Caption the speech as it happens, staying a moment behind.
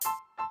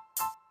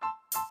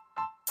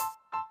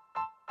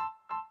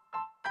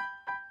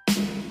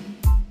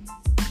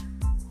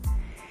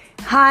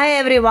Hi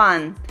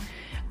everyone!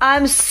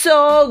 I'm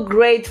so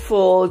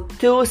grateful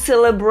to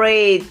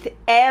celebrate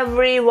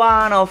every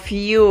one of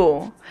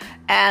you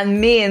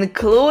and me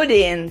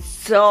including.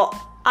 So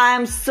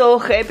I'm so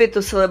happy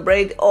to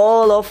celebrate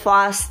all of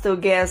us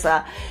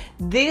together.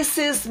 This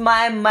is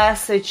my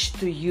message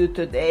to you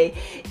today.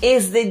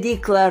 It's the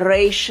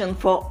declaration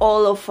for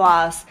all of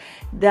us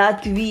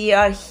that we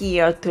are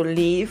here to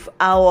live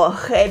our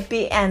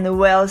happy and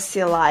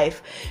wealthy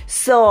life.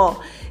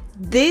 So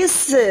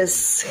this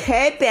is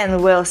happy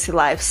and wealthy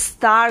life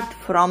start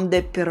from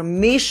the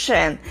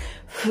permission,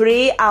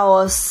 free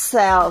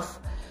ourselves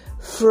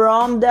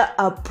from the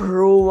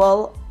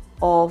approval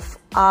of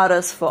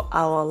others for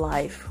our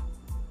life.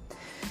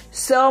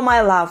 So my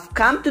love,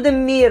 come to the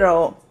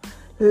mirror,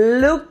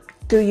 look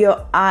to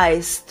your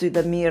eyes to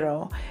the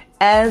mirror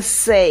and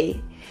say,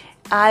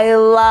 I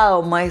allow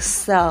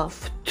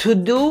myself to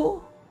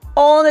do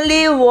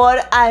only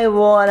what I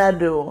wanna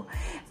do.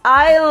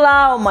 I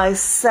allow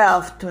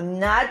myself to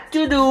not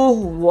to do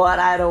what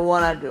I don't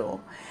want to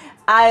do.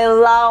 I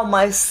allow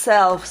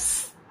myself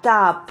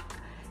stop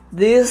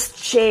this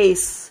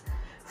chase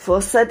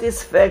for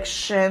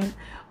satisfaction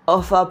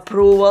of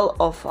approval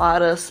of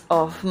others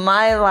of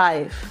my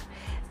life.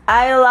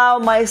 I allow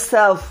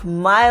myself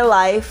my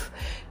life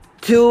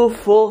to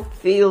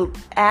fulfill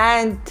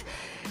and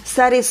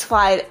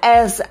satisfied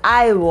as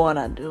I want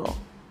to do,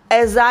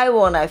 as I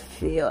want to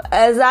feel,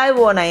 as I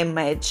want to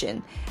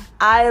imagine.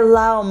 I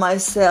allow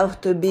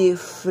myself to be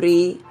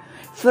free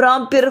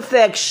from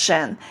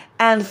perfection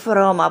and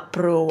from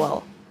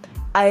approval.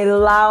 I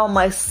allow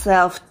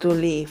myself to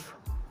live.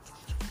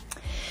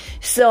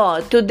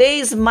 So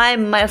today's my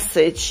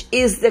message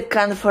is the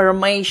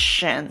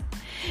confirmation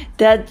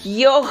that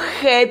your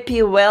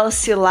happy,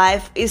 wealthy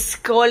life is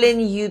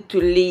calling you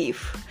to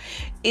live.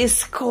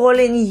 Is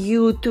calling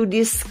you to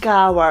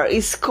discover,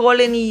 is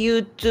calling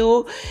you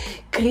to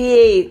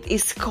create,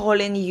 is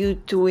calling you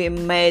to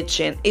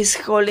imagine, is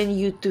calling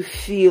you to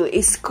feel,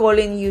 is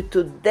calling you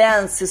to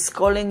dance, is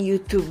calling you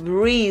to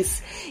breathe,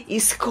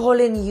 is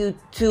calling you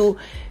to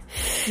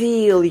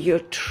feel your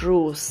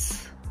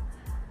truth.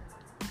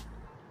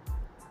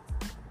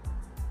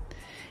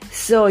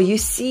 So you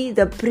see,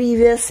 the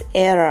previous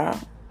era,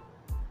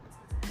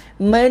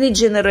 many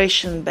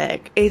generations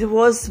back, it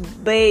was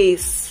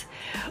based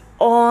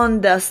on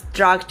the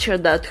structure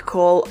that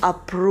called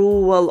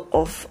approval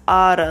of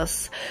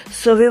others.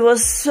 So we were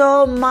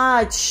so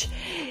much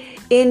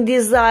in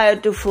desire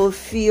to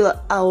fulfill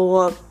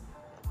our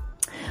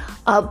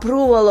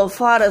approval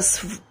of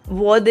others,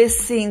 what they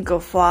think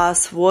of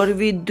us, what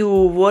we do,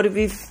 what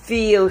we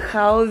feel,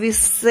 how we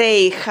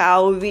say,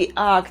 how we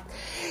act.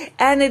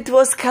 And it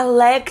was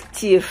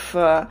collective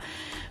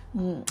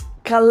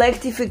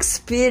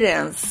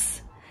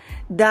experience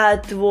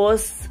that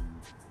was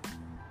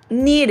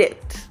needed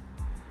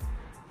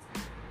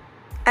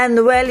and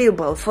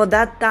valuable for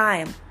that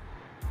time.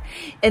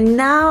 And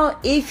now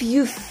if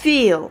you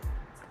feel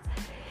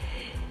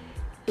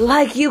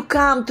like you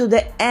come to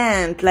the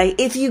end, like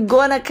if you're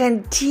gonna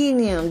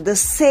continue the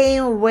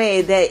same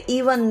way, there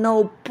even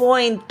no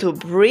point to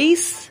breathe,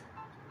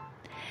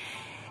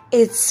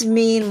 it's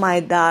mean,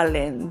 my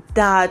darling,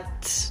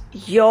 that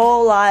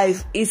your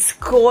life is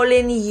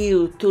calling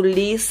you to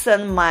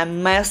listen my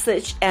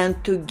message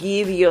and to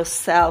give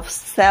yourself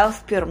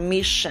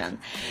self-permission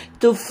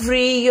to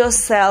free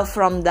yourself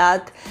from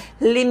that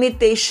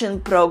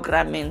limitation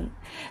programming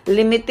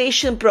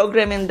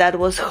that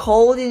was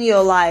holding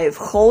your life,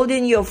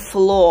 holding your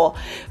flow,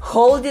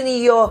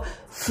 holding your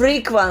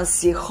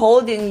frequency,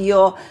 holding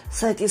your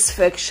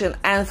satisfaction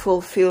and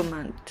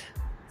fulfillment.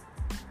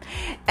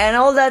 And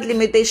all that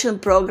limitation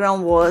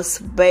program was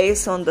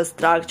based on the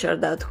structure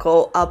that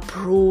called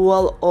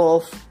approval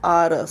of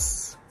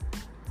others.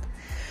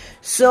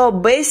 So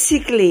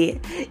basically,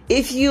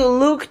 if you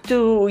look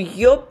to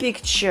your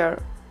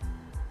picture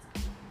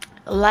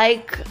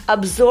like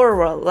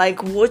observer,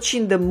 like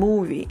watching the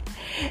movie,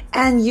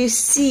 and you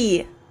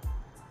see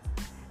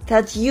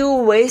that you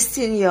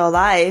wasting your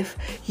life,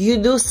 you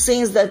do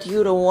things that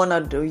you don't want to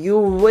do. You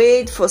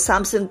wait for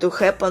something to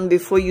happen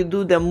before you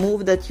do the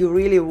move that you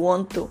really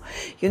want to.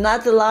 You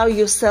not allow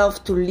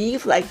yourself to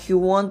live like you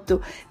want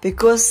to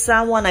because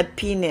someone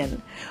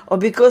opinion, or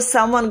because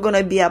someone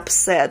gonna be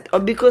upset, or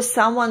because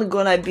someone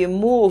gonna be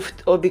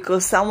moved, or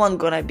because someone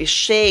gonna be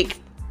shaken.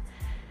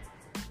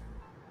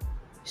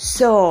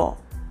 So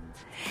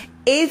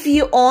if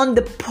you on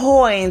the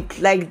point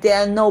like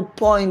there no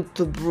point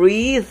to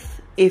breathe,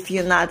 if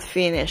you not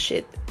finish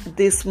it,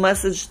 this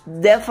message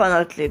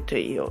definitely to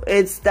you.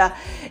 It's the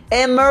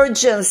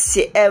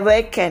emergency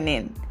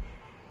awakening.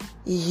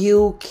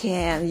 You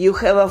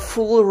have a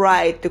full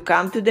right to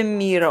come to the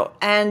mirror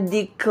and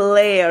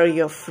declare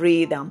your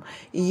freedom,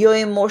 your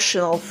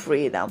emotional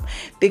freedom,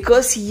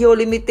 because your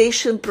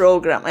limitation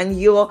program and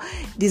your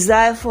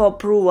desire for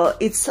approval,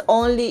 it's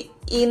only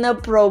inner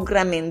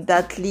programming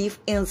that live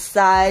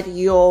inside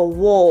your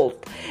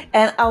world,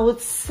 and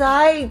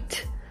outside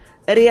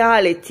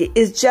reality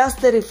is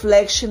just a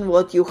reflection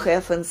what you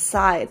have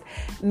inside,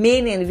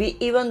 meaning we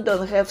even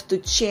don't have to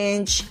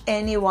change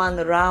anyone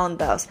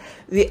around us.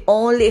 We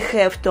only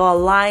have to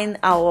align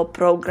our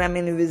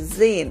programming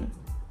within.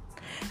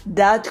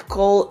 That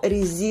called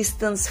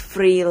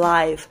resistance-free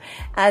life,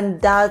 and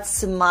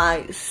that's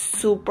my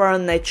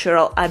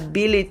supernatural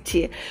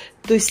ability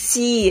to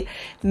see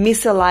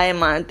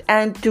misalignment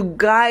and to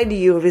guide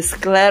you with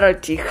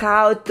clarity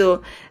how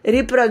to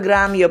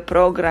reprogram your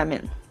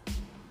programming.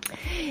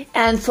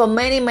 And for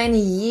many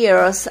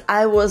years,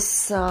 I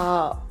was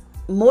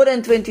more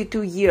than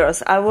 22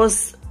 years, I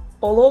was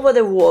all over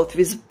the world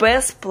with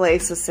best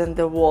places in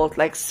the world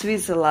like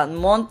Switzerland,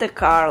 Monte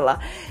Carlo,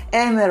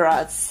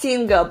 Emirates,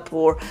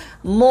 Singapore,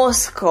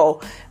 Moscow,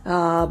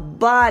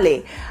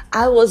 Bali.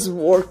 I was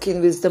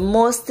working with the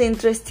most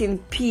interesting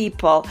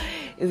people,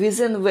 with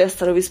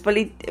investors,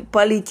 with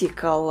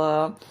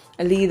political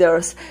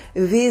leaders,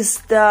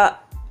 with the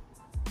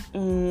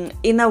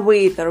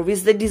innovator,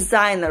 with the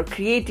designer,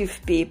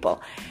 creative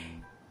people.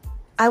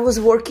 I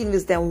was working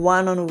with them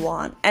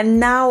one-on-one, and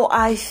now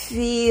I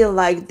feel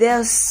like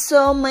there's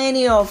so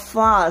many of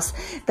us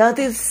that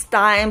it's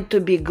time to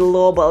be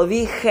global.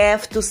 We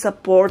have to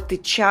support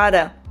each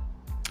other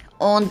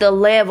on the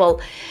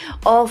level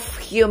of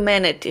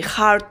humanity,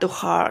 heart to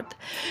heart.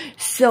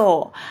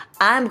 So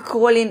I'm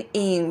calling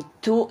in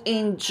to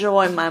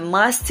enjoy my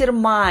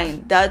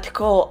mastermind that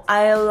call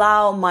I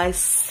allow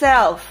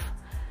myself,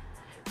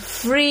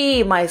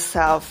 free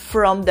myself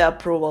from the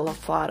approval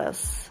of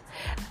others.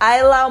 I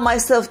allow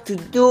myself to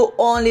do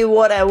only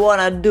what I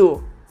want to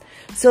do.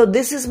 So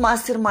this is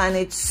Mastermind.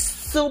 It's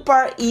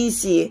super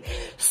easy,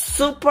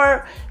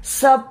 super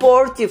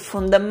supportive,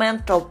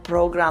 fundamental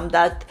program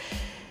that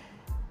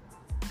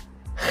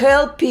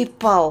help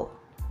people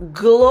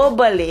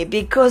globally,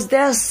 because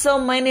there are so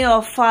many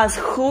of us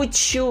who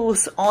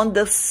choose on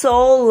the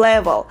soul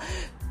level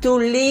to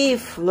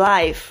live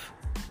life.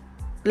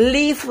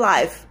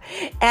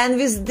 And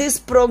with this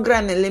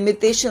programming,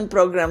 limitation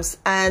programs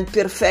and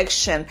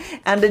perfection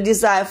and the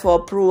desire for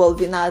approval,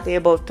 we're not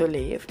able to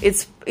live.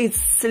 It's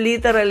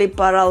literally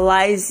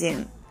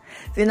paralyzing.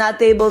 We're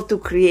not able to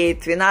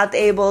create. We're not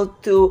able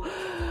to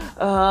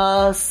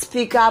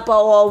speak up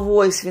our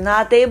voice. We're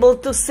not able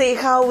to say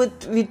how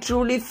we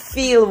truly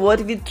feel,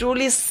 what we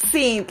truly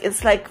think.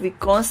 It's like we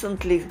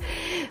constantly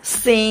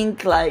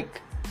think like,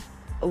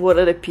 what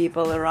are the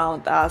people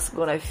around us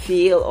gonna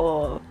feel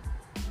or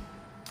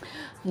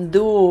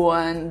do,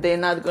 and they're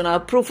not gonna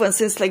approve and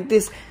things like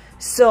this.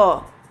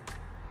 So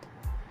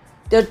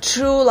the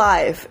true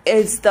life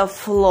is the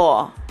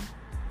flow.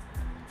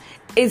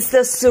 It's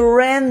the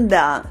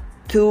surrender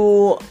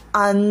to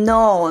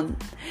unknown,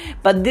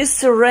 but this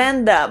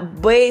surrender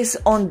based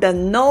on the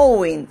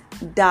knowing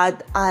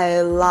that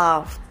I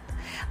love,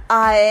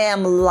 I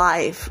am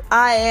life,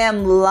 I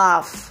am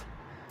love.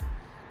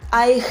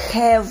 I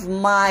have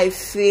my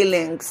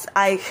feelings,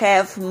 I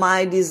have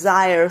my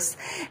desires,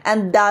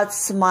 and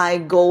that's my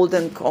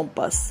golden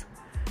compass.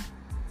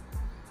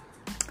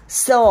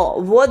 So,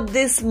 what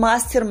this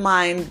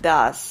mastermind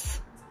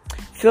does?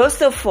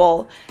 First of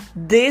all,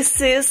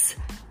 this is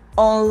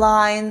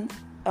online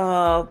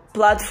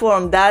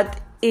platform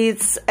that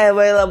it's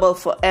available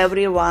for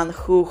everyone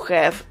who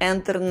have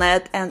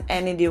internet and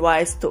any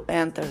device to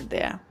enter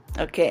there.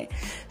 Okay.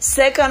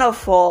 Second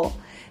of all,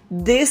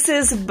 this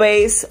is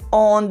based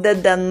on the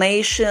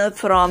donation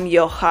from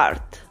your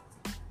heart.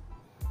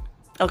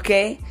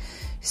 Okay?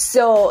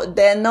 So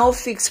there are no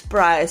fixed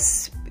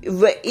price.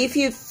 If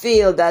you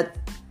feel that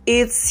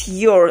it's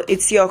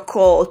your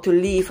call to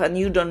live and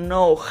you don't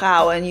know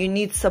how and you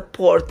need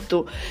support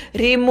to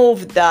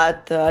remove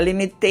that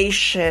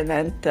limitation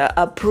and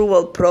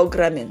approval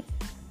programming,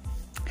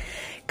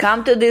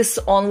 come to this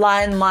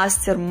online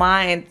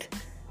mastermind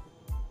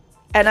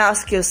and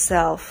ask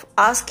yourself,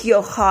 ask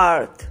your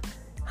heart,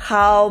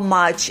 how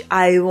much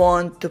I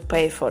want to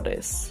pay for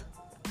this.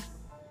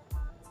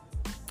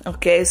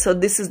 Okay, so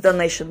this is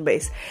donation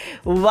based.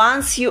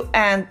 Once you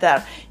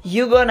enter,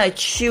 you're gonna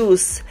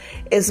choose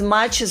as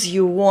much as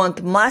you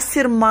want.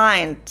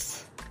 Mastermind,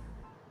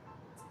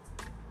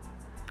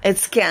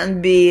 it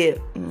can be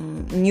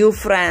new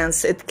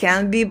friends, it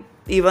can be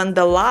even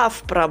the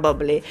love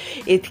probably,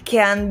 it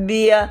can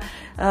be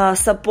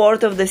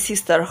support of the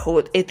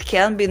sisterhood, it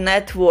can be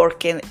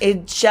networking.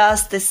 It's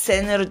just the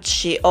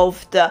synergy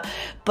of the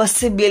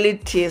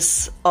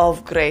possibilities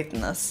of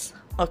greatness.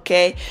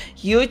 Okay,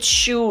 you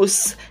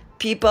choose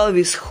people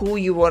with who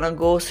you want to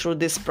go through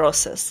this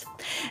process.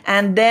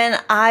 And then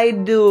I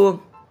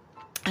do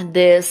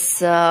this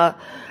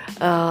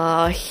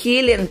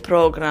healing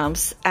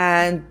programs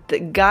and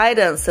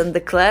guidance and the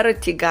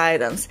clarity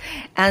guidance,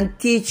 and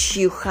teach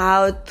you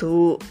how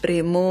to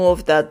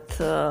remove that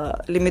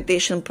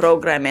limitation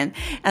programming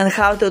and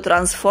how to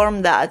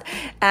transform that.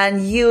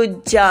 And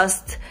you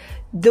just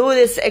do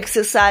this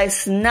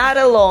exercise not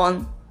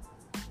alone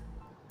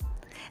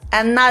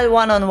and not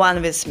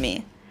one-on-one with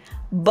me.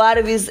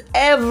 but with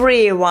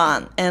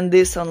everyone in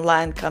this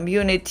online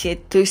community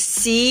to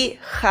see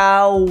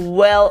how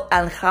well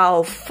and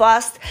how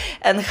fast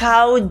and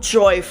how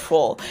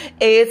joyful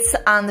it's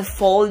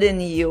unfolding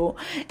you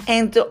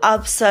into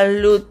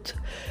absolute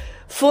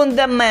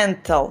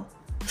fundamental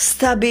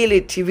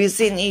stability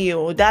within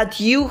you, that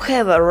you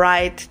have a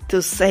right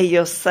to say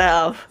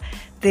yourself,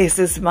 this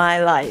is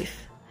my life.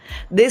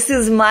 This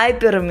is my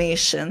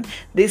permission.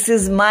 This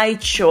is my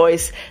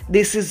choice.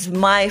 This is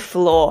my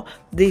flow.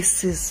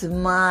 This is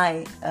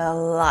my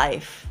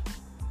life.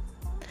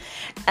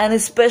 And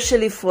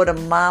especially for a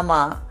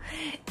mama,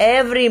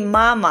 every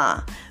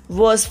mama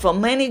was for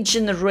many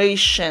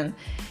generations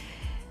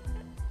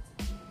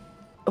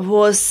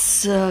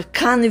was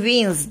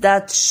convinced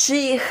that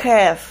she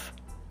have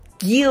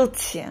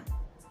guilty.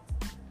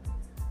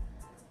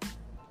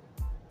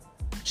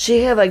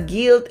 She have a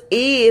guilt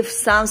if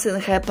something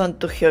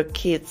happened to her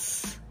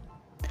kids.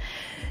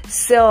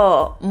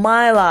 So,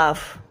 my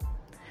love,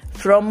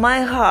 from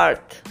my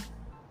heart,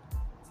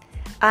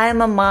 I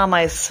am a mama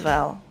as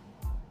well.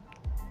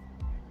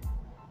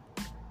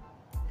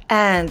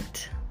 And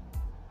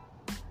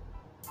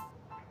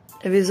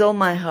with all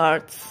my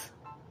heart,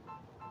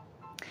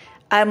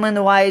 I'm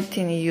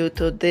inviting you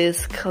to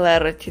this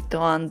clarity to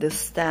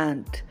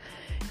understand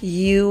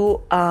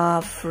you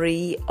are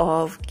free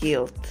of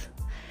guilt.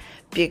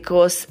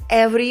 Because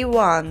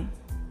everyone,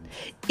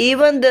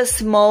 even the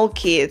small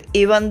kid,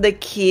 even the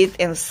kid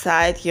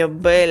inside your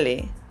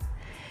belly,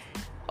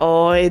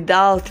 or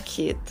adult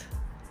kid,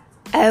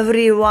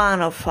 every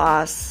one of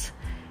us,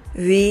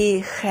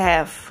 we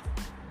have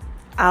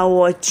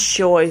our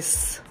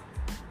choice.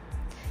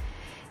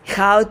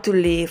 How to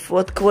live,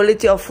 what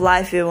quality of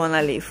life we want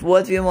to live,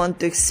 what we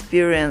want to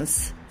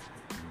experience.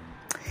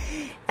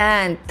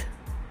 And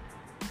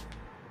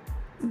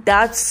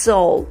that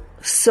soul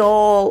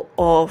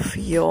of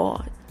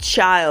your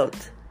child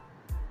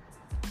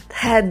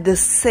had the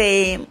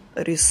same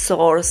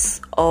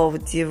resource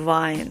of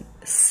divine,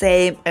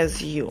 same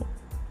as you.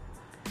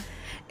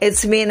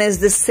 It means it's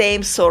the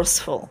same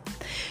sourceful.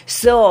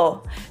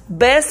 So,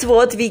 best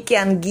what we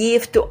can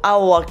give to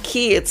our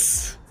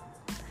kids,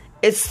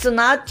 it's to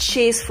not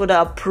chase for the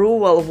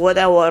approval of what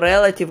our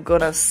relative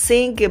gonna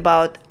think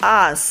about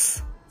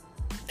us,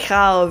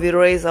 how we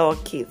raise our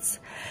kids.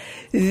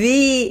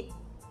 We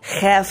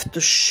have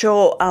to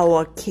show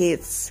our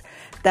kids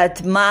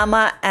that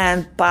mama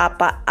and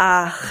papa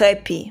are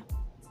happy.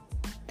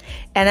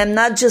 And I'm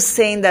not just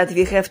saying that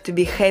we have to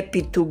be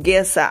happy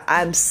together.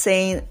 I'm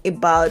saying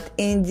about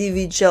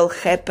individual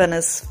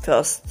happiness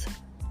first.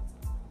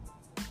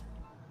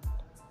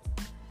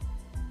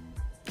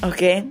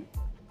 Okay?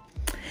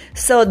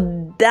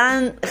 So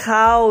then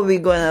how we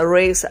gonna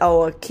raise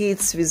our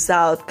kids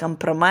without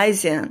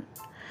compromising,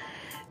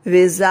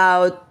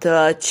 without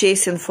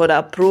chasing for the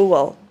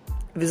approval,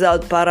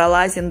 without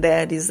paralyzing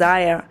their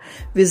desire,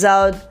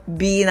 without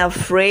being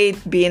afraid,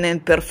 being in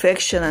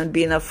perfection and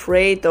being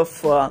afraid of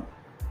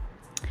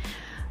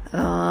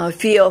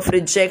fear of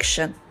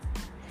rejection.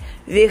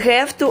 We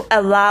have to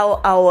allow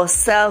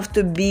ourselves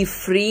to be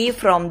free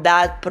from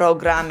that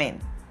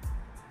programming.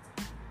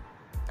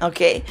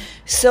 Okay,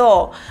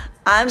 so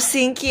I'm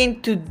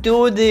thinking to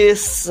do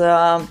this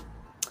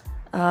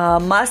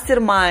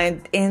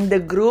mastermind in the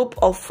group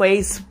of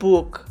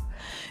Facebook.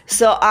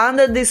 So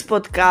under this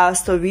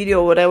podcast or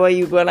video, whatever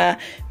you're gonna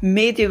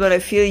meet, you're gonna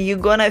feel, you're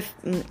gonna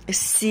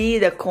see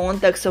the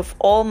contacts of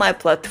all my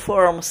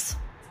platforms.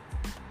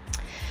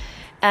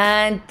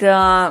 And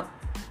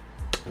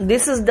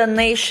this is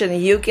donation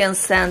you can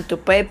send to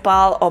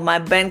PayPal or my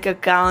bank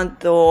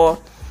account, or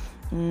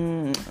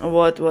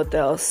what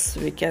else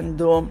we can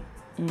do.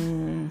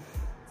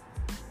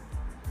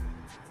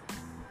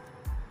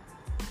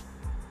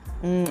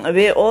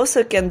 We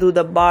also can do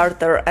the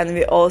barter, and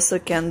we also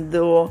can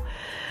do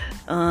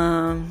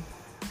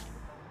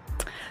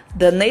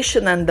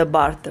donation and the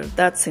barter.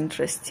 That's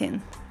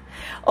interesting.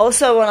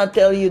 Also, I want to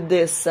tell you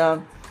this.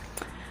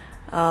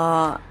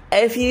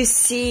 If you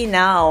see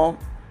now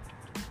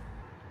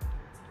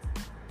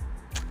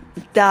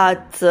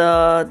that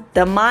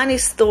the money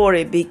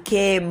story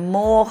became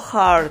more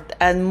hard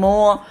and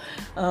more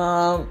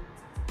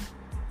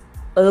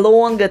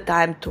longer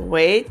time to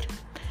wait,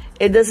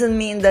 it doesn't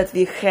mean that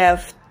we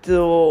have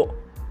to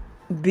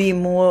be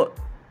more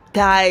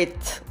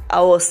tight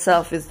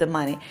ourselves with the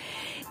money.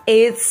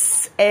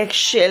 It's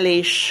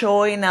actually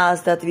showing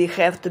us that we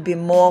have to be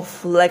more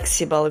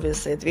flexible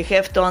with it. We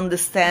have to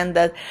understand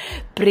that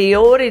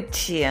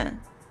priority in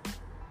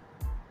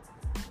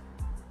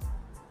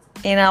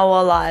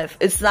our life,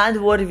 it's not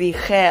what we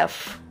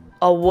have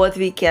or what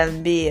we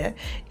can be.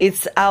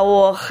 It's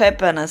our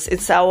happiness,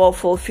 it's our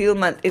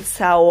fulfillment, it's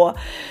our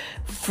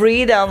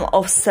freedom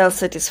of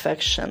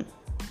self-satisfaction.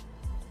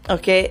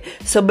 Okay,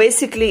 so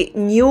basically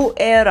new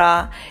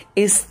era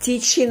is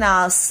teaching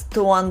us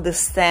to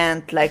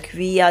understand like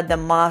we are the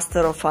master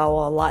of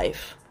our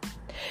life.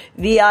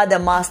 We are the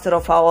master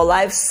of our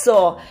life.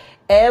 So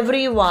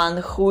everyone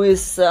who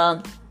is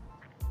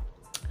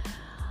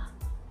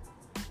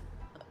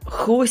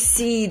who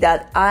see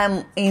that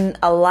I'm in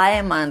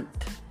alignment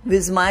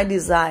with my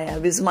desire,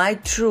 with my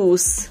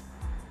truth,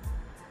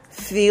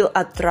 feel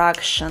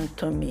attraction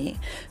to me.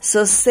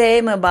 So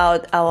same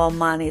about our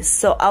money.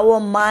 So our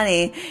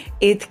money,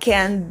 it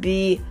can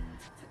be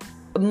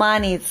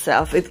money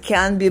itself, it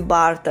can be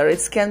barter,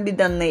 it can be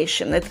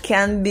donation, it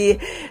can be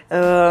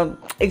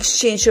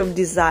exchange of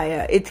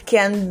desire, it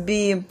can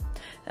be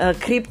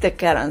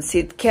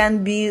cryptocurrency, it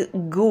can be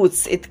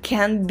goods, it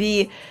can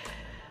be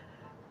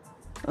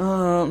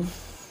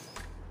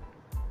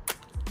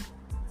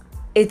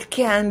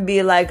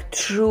like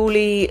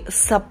truly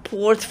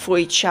support for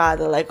each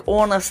other, like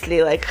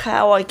honestly, like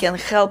how I can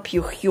help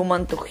you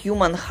human to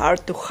human,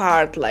 heart to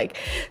heart. Like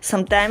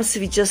sometimes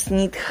we just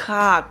need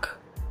hug,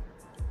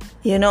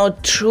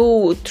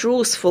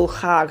 truthful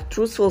hug,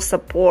 truthful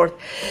support.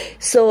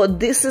 So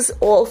this is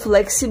all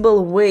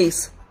flexible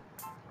ways.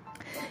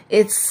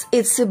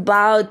 It's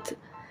about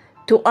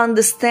to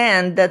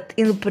understand that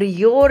in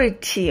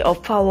priority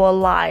of our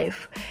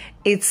life,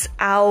 it's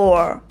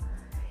our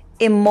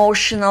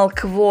emotional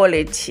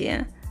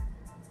quality,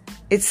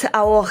 it's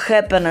our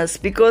happiness.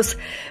 Because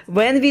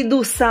when we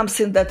do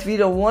something that we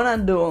don't want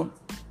to do,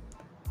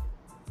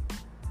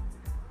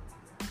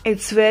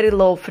 it's very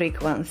low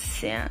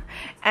frequency,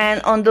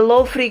 and on the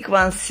low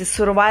frequency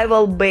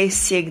survival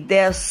basic,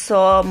 there's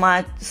so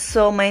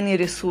many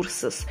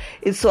resources.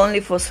 It's only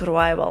for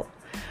survival.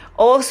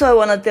 Also, I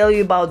want to tell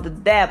you about the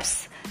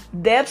depths.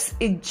 Depths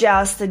is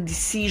just a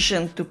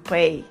decision to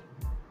pay.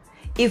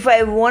 If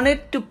I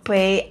wanted to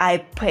pay, I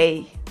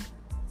pay.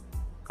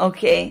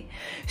 Okay?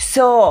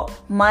 So,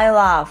 my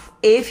love,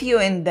 if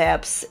you're in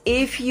depths,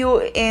 if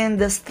you're in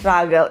the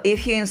struggle,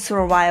 if you're in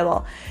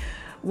survival,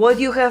 what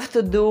you have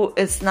to do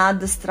is not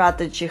the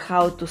strategy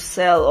how to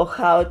sell or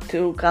how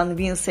to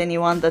convince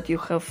anyone that you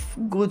have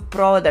good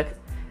product.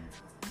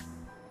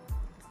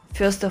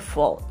 First of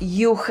all,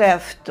 you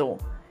have to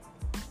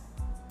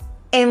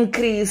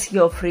increase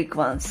your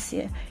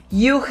frequency.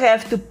 You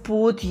have to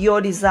put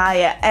your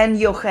desire and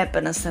your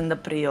happiness in the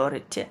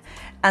priority.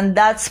 And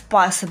that's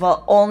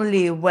possible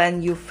only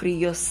when you free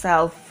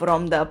yourself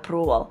from the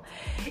approval.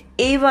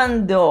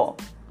 Even though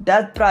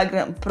that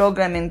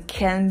programming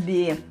can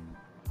be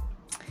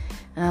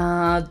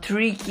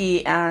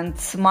tricky and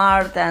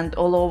smart and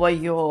all over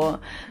your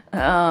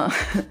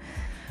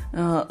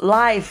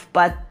life,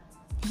 but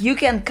you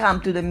can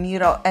come to the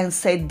mirror and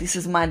say, this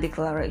is my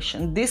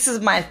declaration, this is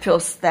my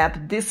first step,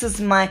 this is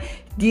my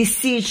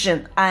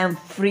decision. I am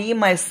free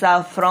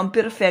myself from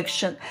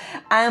perfection,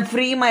 I am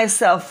free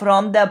myself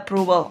from the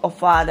approval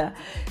of others.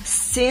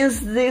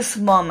 Since this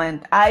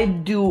moment, I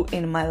do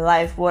in my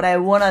life what I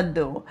want to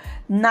do,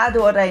 not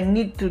what I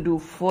need to do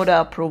for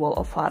the approval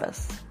of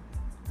others.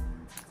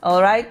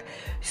 Alright,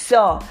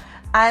 so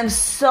I'm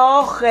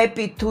so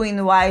happy to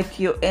invite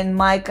you in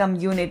my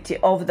community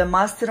of the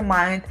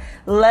mastermind.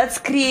 Let's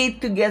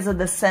create together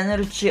the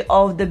synergy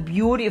of the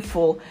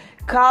beautiful,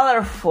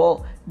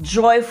 colorful,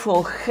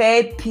 joyful,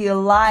 happy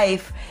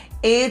life.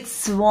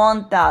 It's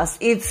want us,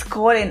 it's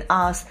calling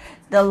us.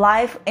 The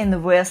life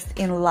invest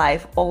in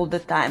life all the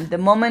time. The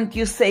moment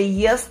you say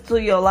yes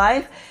to your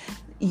life,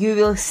 you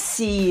will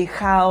see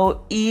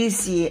how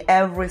easy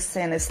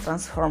everything is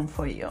transformed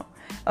for you.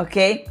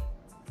 Okay?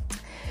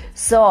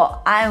 So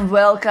I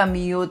welcome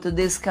you to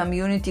this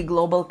community,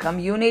 global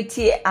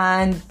community,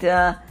 and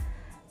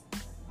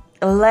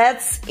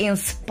let's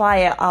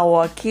inspire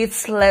our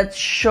kids. Let's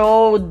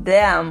show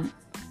them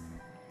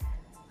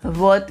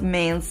what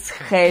means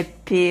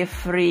happy,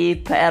 free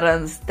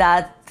parents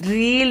that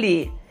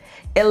really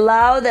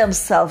allow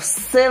themselves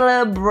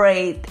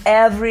celebrate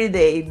every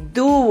day,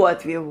 do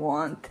what we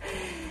want,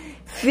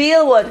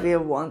 feel what we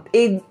want,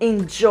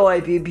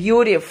 enjoy, be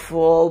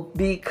beautiful,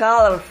 be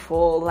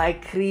colorful,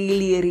 like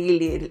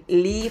really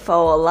live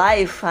our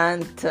life.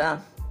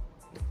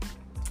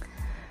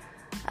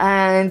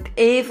 And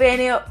if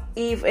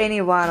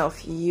any one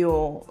of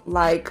you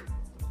like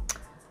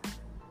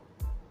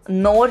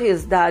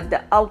notice that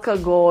the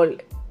alcohol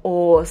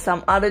or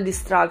some other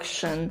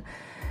distraction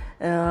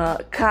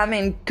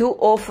coming too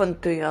often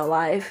to your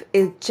life,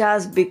 it's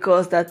just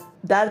because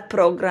that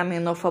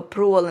programming of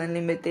approval and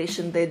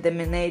limitation, they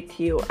dominate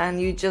you, and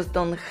you just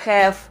don't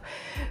have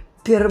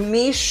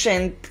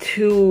permission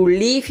to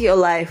live your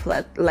life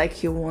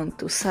like you want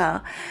to.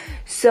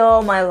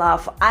 So my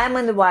love, I'm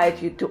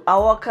invite you to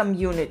our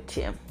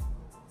community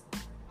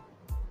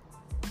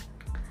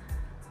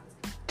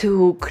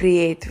to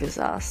create with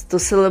us, to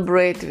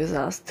celebrate with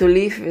us, to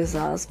live with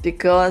us,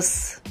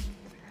 because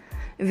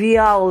we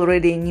are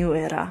already new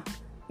era,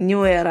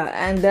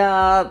 and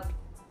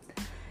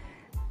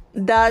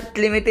that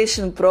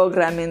limitation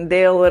programming,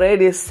 they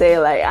already say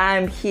like,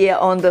 I'm here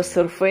on the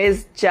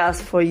surface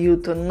just for you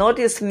to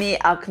notice me,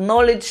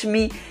 acknowledge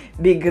me,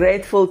 be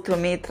grateful to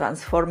me,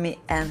 transform me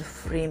and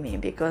free me,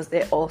 because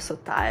they're also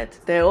tired.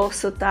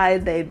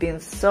 They've been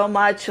so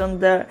much on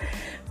their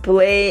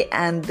play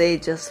and they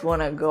just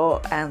want to go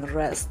and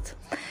rest.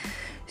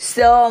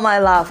 So my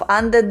love,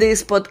 under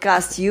this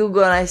podcast you're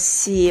gonna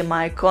see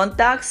my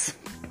contacts.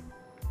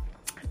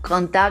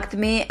 Contact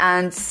me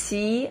and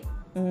see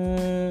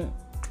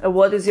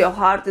what is your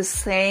heart is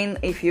saying,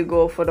 if you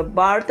go for the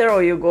barter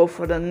or you go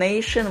for the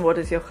nation, what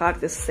is your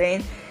heart is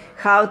saying,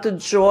 how to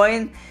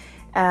join.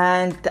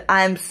 And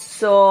I'm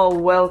so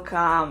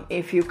welcome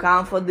if you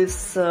come for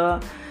this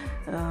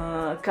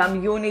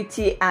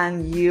community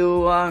and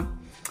you are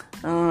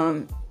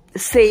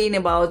saying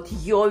about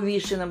your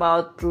vision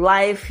about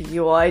life,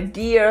 your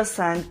ideas,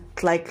 and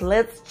like,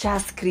 let's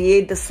just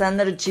create this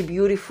energy,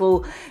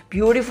 beautiful,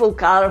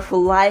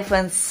 colorful life,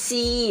 and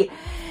see,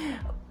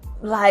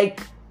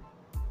 like,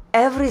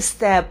 every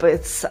step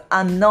it's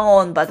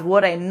unknown, but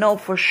what I know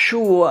for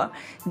sure,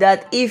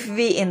 that if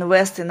we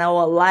invest in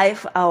our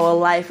life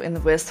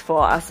invests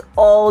for us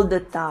all the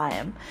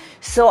time.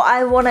 So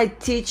I want to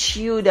teach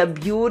you the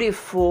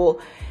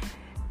beautiful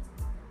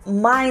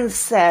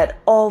mindset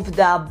of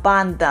the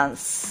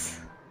abundance,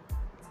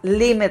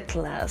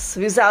 limitless,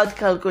 without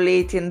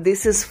calculating,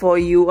 this is for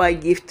you, I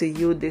give to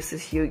you, this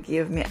is you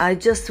give me. I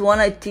just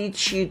want to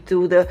teach you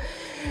to the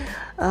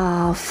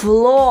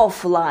flow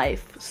of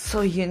life,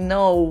 so you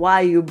know why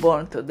you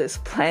born to this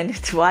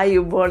planet, why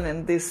you born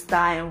in this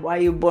time, why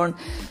you born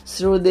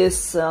through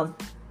this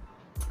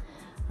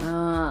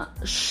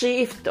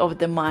shift of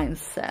the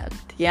mindset.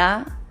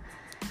 Yeah,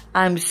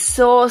 I'm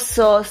so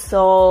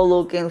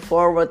looking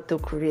forward to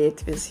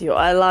create with you.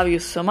 I love you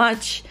so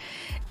much,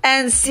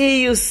 and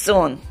see you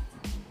soon.